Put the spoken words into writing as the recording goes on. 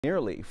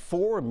Nearly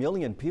 4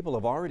 million people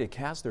have already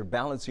cast their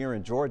ballots here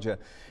in Georgia.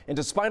 And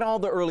despite all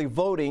the early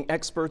voting,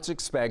 experts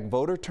expect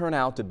voter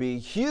turnout to be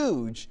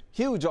huge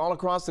all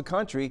across the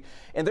country.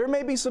 And there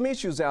may be some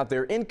issues out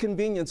there,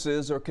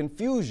 inconveniences or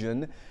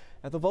confusion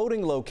at the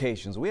voting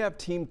locations. We have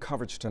team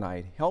coverage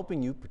tonight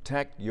helping you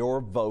protect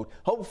your vote.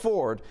 Hope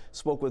Ford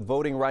spoke with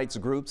voting rights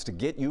groups to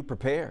get you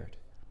prepared.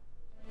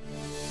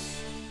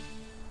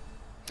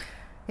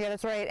 Yeah,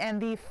 that's right.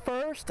 And the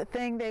first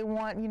thing they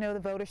want, the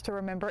voters to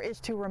remember is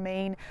to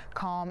remain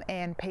calm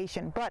and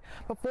patient. But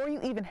before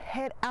you even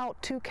head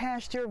out to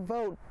cast your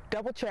vote,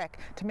 double check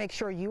to make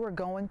sure you are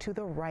going to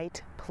the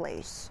right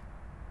place.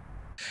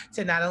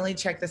 To not only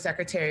check the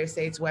Secretary of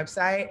State's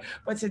website,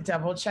 but to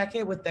double check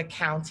it with the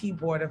County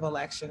Board of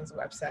Elections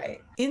website.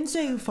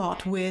 Inze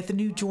Ufot with the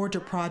New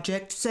Georgia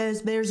Project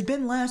says there's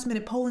been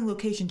last-minute polling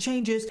location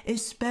changes,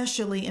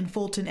 especially in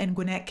Fulton and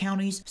Gwinnett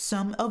counties,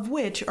 some of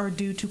which are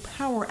due to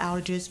power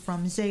outages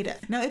from Zeta.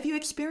 Now, if you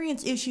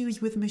experience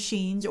issues with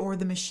machines or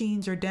the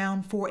machines are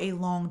down for a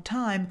long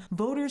time,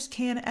 voters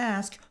can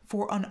ask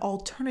for an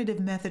alternative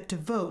method to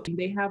vote.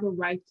 They have a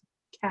right to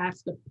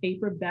cast a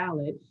paper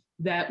ballot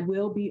that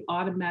will be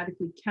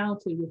automatically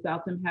counted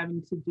without them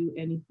having to do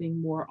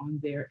anything more on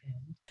their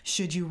end.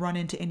 Should you run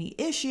into any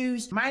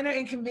issues, minor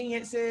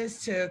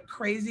inconveniences to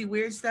crazy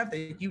weird stuff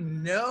that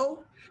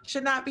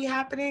should not be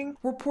happening,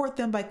 report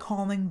them by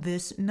calling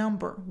this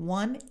number,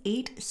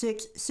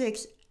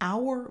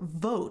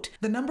 1-866-OUR-VOTE,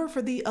 the number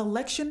for the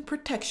Election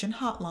Protection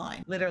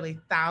Hotline. Literally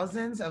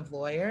thousands of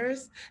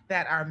lawyers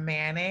that are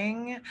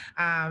manning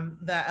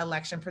the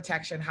Election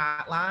Protection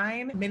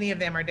Hotline. Many of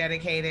them are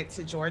dedicated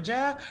to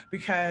Georgia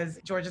because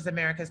Georgia's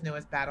America's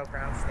newest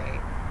battleground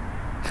state.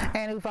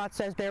 And Ufot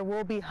says there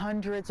will be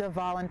hundreds of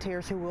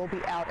volunteers who will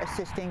be out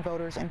assisting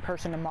voters in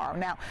person tomorrow.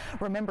 Now,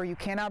 remember, you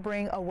cannot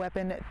bring a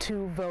weapon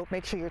to vote.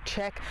 Make sure you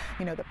check,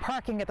 the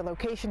parking at the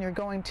location you're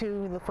going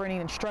to, look for any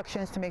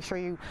instructions to make sure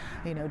you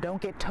don't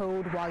get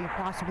towed while you're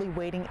possibly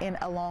waiting in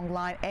a long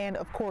line. And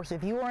of course,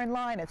 if you are in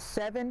line at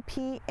 7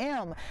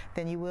 p.m.,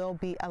 then you will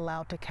be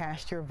allowed to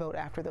cast your vote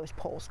after those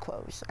polls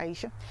close.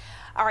 Aisha?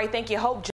 All right, thank you, Hope.